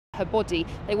her body.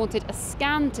 They wanted a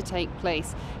scan to take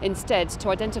place instead to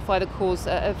identify the cause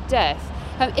of death.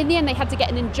 In the end, they had to get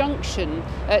an injunction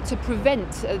to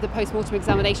prevent the post-mortem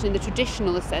examination in the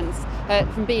traditional sense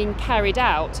from being carried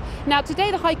out. Now,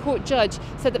 today the High Court judge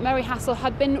said that Mary Hassel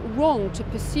had been wrong to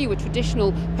pursue a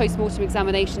traditional post-mortem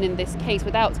examination in this case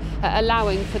without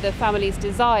allowing for the family's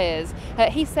desires.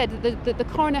 He said that the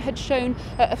coroner had shown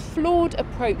a flawed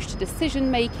approach to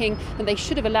decision-making and they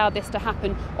should have allowed this to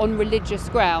happen on religious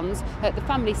grounds. The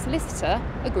family solicitor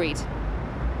agreed.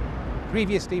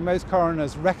 Previously, most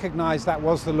coroners recognised that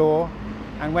was the law,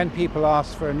 and when people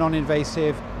asked for a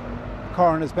non-invasive,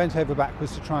 coroners bent over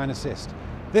backwards to try and assist.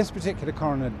 This particular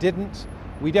coroner didn't.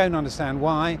 We don't understand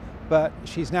why, but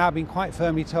she's now been quite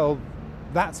firmly told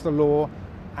that's the law,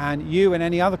 and you and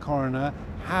any other coroner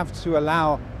have to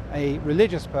allow a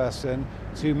religious person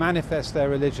to manifest their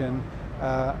religion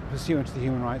pursuant to the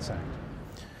Human Rights Act.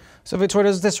 So,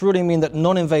 Victoria, does this really mean that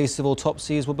non-invasive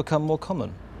autopsies will become more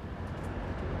common?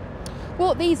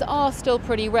 Well, these are still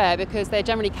pretty rare because they're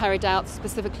generally carried out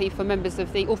specifically for members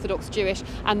of the Orthodox Jewish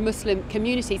and Muslim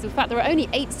communities. In fact, there are only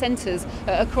 8 centres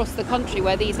across the country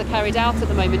where these are carried out at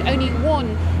the moment, only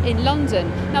 1 in London.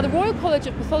 Now, the Royal College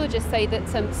of Pathologists say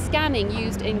that scanning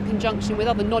used in conjunction with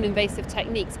other non-invasive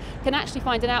techniques can actually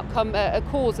find an outcome, a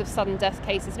cause of sudden death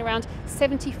cases in around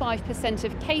 75%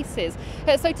 of cases.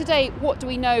 So today, what do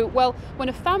we know? Well, when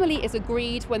a family is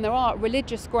agreed, when there are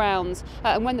religious grounds,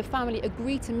 and when the family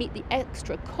agree to meet the extra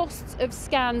costs of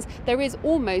scans, there is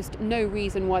almost no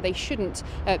reason why they shouldn't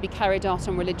be carried out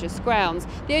on religious grounds.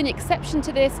 The only exception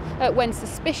to this when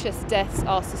suspicious deaths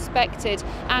are suspected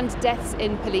and deaths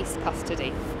in police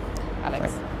custody.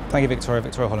 Alex. Thank you, Victoria.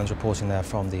 Victoria Hollins reporting there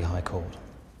from the High Court.